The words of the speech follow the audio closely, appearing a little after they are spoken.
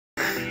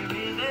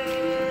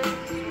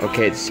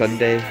Okay, it's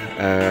Sunday.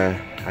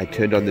 I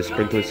turned on the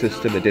sprinkler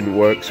system, it didn't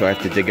work, so I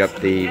have to dig up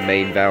the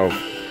main valve.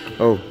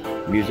 Oh,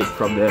 music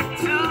from the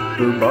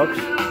boombox.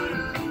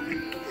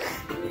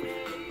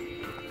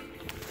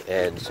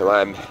 And so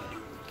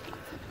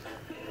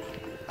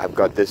I've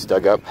got this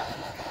dug up.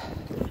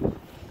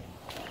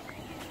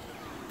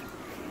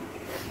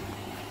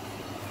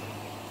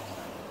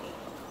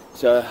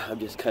 So I'm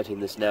just cutting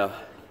this now.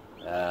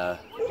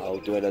 I'll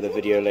do another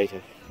video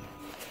later.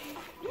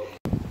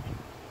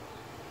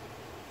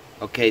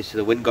 Okay, so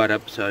the wind got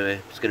up, so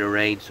it's going to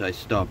rain, so I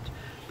stopped.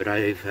 But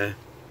I've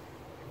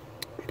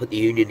put the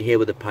union here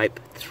with a pipe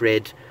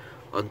thread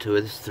onto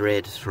this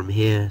thread from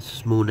here,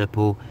 small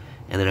nipple,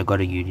 and then I've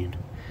got a union.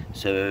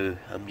 So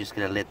I'm just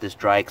going to let this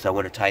dry because I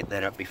want to tighten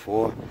that up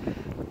before.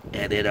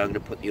 And then I'm going to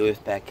put the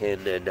earth back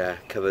in and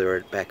cover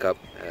it back up.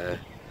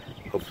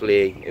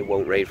 Hopefully it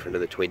won't rain for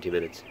another 20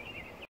 minutes.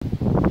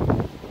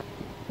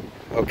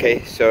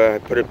 Okay, so I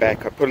put it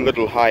back. I put a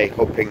little high,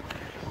 hoping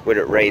when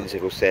it rains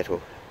it'll settle.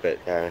 But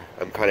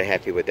I'm kind of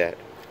happy with that.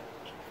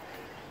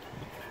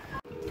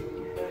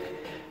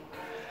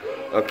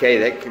 Okay,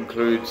 that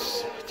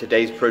concludes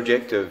today's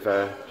project of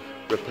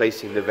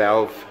replacing the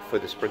valve for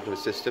the sprinkler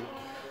system.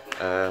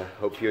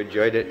 Hope you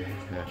enjoyed it.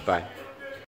 Bye.